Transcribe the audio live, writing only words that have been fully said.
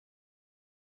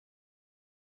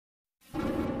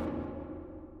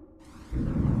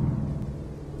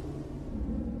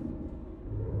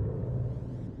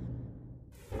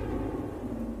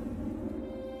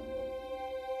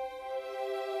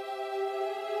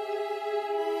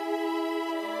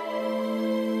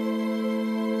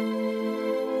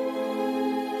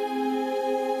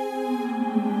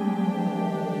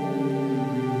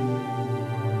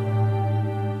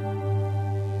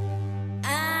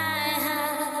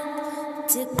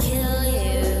to kill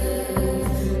you.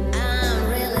 I'm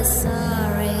really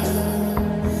sorry.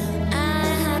 I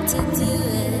had to do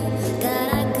it.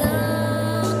 Gotta go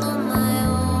on my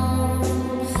own.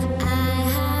 I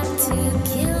had to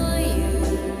kill you.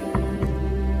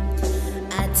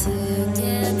 I took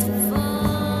it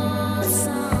for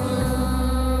so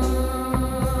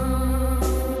long.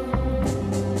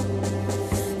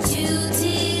 You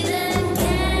didn't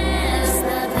guess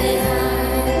that they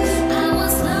heard. I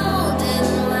was loading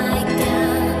my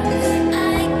gun. I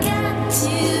got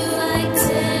you, I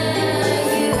tear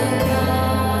you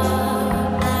apart.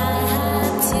 I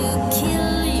had to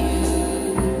kill you.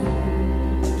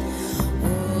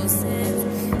 Was it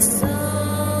so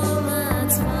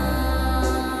much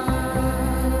fun?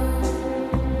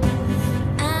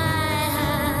 I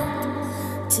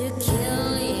had to kill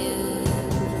you.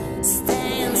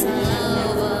 Stains all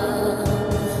over.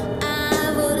 I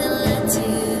wouldn't let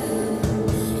you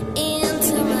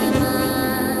into my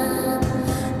mind.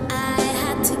 I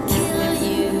had to kill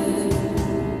you.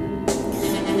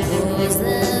 It was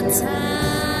the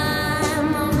time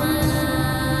of my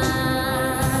life.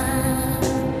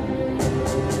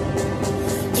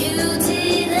 You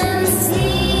didn't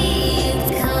see it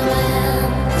coming.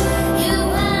 You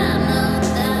were not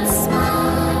that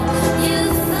smart. You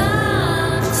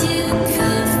thought you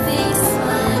could fix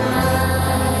my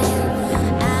mind.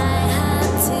 I had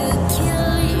to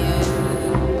kill you.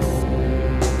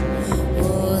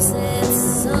 Was it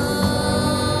so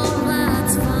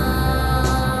much fun?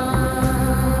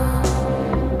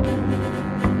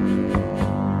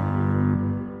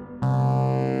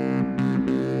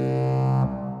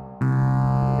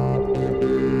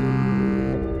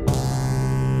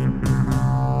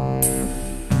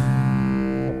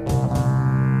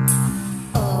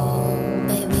 Oh,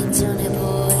 baby Johnny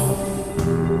boy,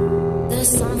 there's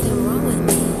something wrong with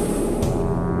me.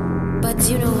 But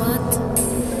you know what?